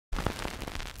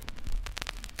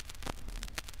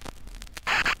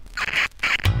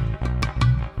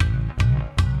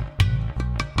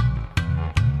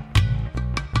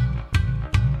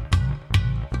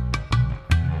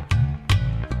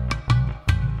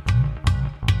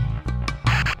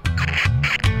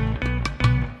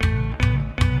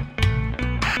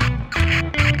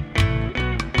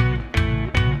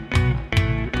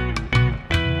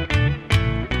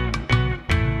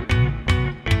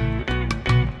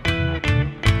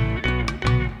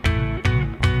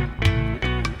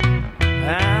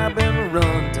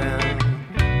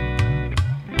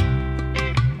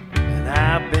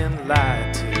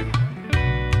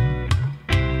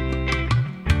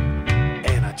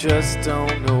just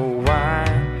don't know why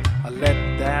I let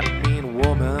that mean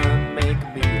woman make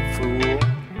me a fool.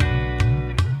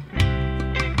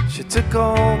 She took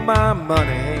all my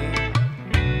money,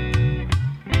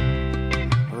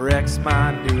 wrecks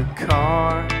my new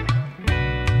car.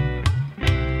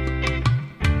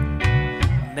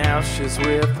 Now she's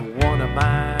with one of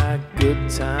my good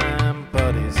time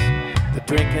buddies. They're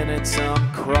drinking in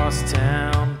some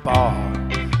crosstown bar.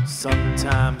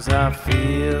 Sometimes I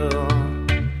feel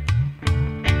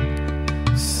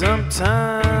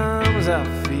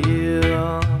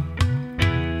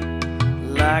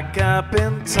like I've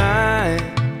been tied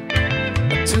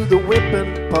to the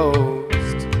whipping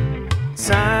post,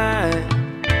 tied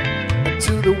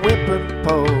to the whipping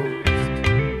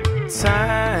post,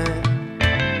 tied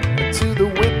to the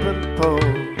whipping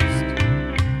post.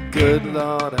 Good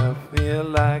Lord, I feel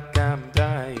like I'm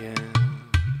dying.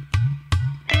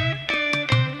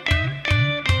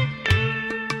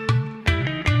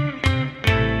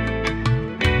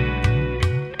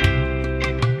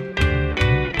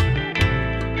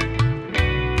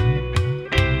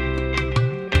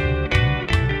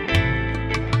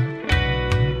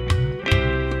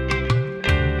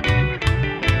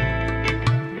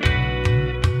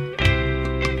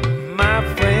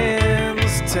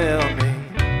 Tell me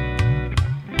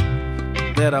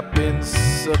that I've been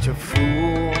such a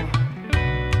fool,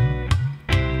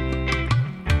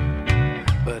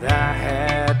 but I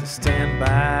had to stand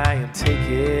by and take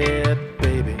it,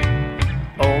 baby,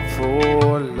 all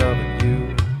for loving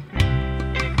you.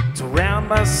 To drown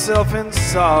myself in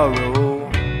sorrow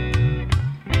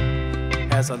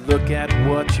as I look at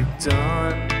what you've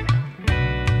done,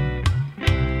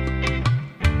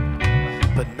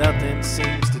 but nothing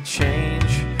seems to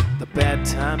change. The bad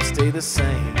times stay the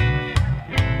same,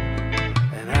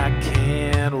 and I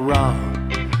can't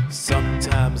run.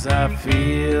 Sometimes I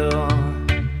feel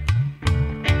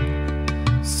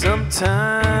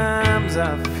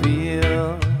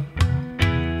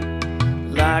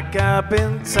like I've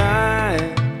been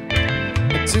tied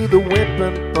to the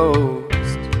whipping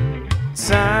post,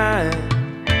 tied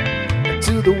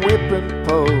to the whipping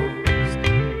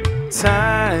post,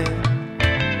 tied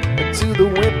to the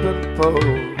whipping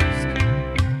post.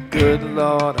 Good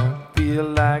Lord, I feel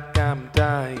like I'm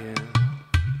dying.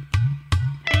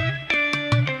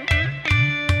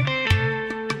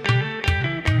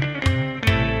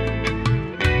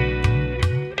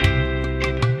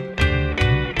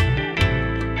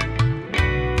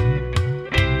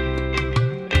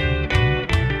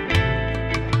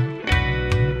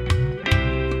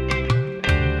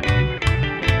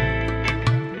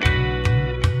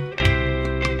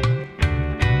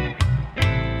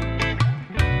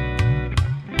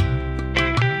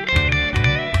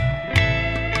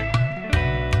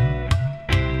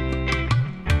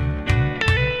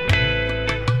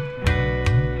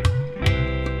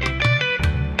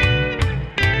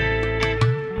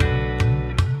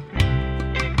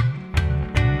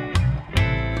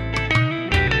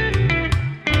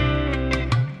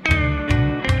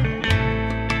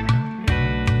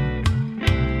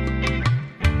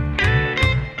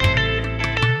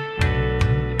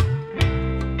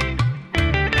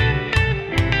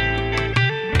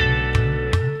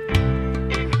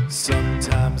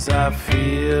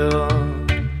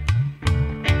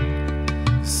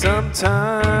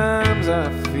 Sometimes I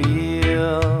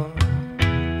feel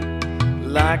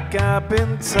like I've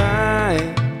been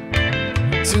tied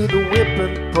to the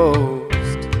whipping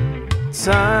post,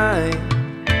 tied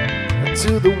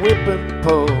to the whipping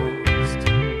post,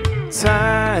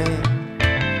 tied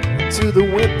to the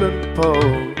whipping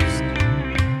post.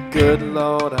 Good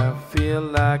Lord, I feel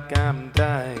like I'm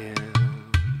dying.